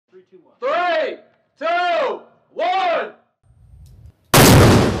2, 1.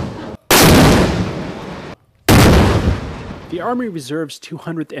 The Army Reserve's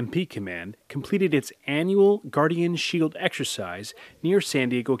 200th MP Command completed its annual Guardian Shield exercise near San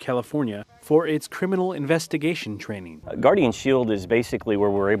Diego, California, for its criminal investigation training. Guardian Shield is basically where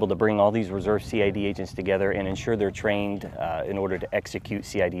we're able to bring all these reserve CID agents together and ensure they're trained in order to execute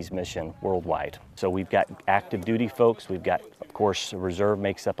CID's mission worldwide. So we've got active duty folks, we've got, of course, Reserve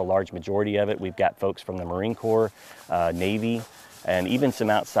makes up a large majority of it. We've got folks from the Marine Corps, Navy, and even some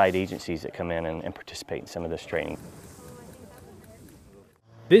outside agencies that come in and participate in some of this training.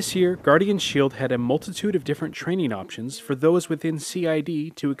 This year, Guardian Shield had a multitude of different training options for those within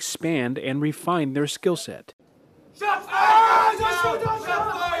CID to expand and refine their skill set. Shots fired! Shots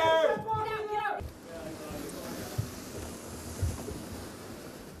fired!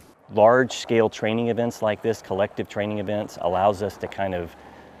 Large-scale training events like this, collective training events, allows us to kind of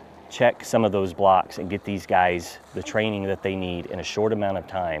check some of those blocks and get these guys the training that they need in a short amount of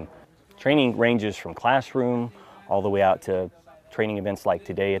time. Training ranges from classroom all the way out to training events like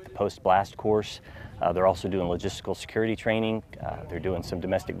today at the post-blast course. They're also doing logistical security training. They're doing some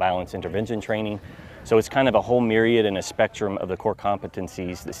domestic violence intervention training. So it's kind of a whole myriad and a spectrum of the core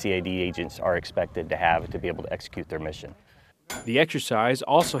competencies that CID agents are expected to have to be able to execute their mission. The exercise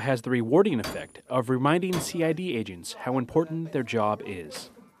also has the rewarding effect of reminding CID agents how important their job is.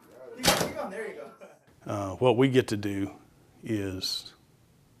 What we get to do is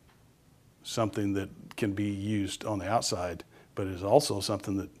something that can be used on the outside, but is also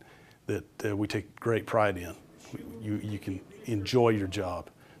something that we take great pride in. You can enjoy your job.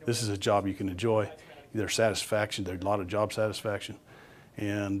 This is a job you can enjoy. There's satisfaction, there's a lot of job satisfaction.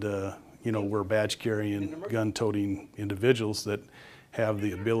 And you know, we're badge-carrying, gun-toting individuals that have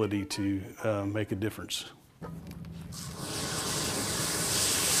the ability to make a difference.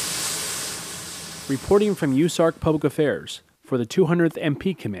 Reporting from USARC Public Affairs for the 200th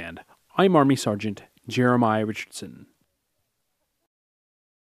MP Command, I'm Army Sergeant Jerimiah Richardson.